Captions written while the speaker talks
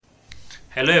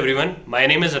Hello everyone, my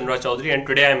name is Anurag Chaudhary and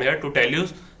today I am here to tell you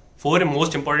four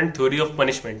most important theory of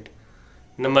punishment.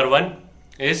 Number one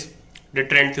is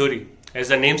deterrent theory. As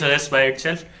the name suggests by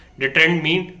itself, deterrent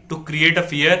mean to create a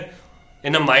fear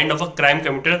in the mind of a crime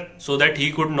committer so that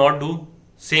he could not do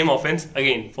same offense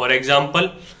again. For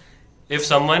example, if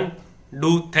someone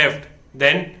do theft,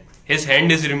 then his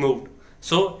hand is removed.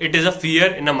 So it is a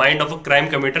fear in the mind of a crime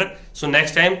committer. So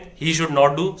next time he should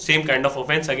not do same kind of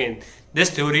offense again. This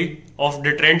theory of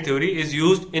deterrent theory is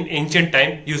used in ancient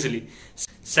time usually.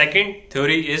 Second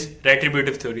theory is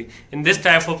retributive theory. In this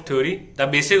type of theory, the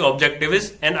basic objective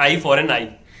is an eye for an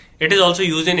eye. It is also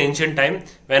used in ancient time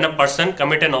when a person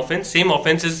commit an offense, same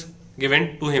offense is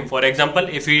given to him. For example,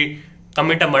 if he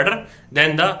commit a murder,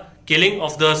 then the killing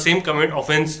of the same commit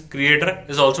offense creator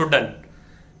is also done.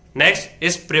 Next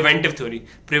is preventive theory.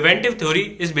 Preventive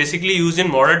theory is basically used in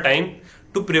modern time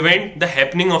to prevent the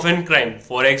happening of a crime.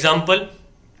 For example,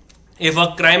 if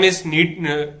a crime is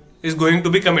going to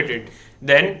be committed,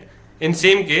 then in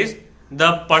same case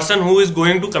the person who is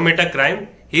going to commit a crime,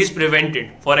 he is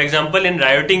prevented. For example, in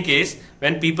rioting case,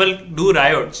 when people do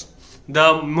riots,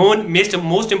 the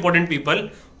most important people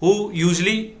who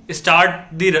usually start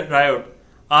the riot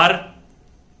are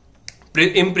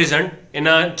imprisoned in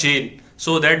a jail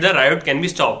so that the riot can be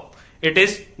stopped. It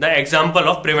is the example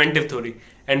of preventive theory.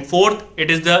 And fourth,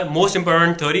 it is the most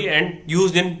important theory and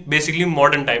used in basically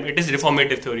modern time. It is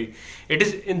reformative theory. It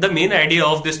is the main idea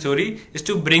of this theory is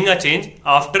to bring a change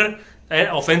after an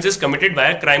offense is committed by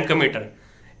a crime committer.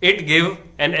 It gave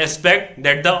an aspect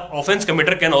that the offense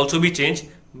committer can also be changed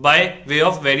by way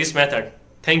of various method.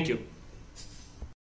 Thank you.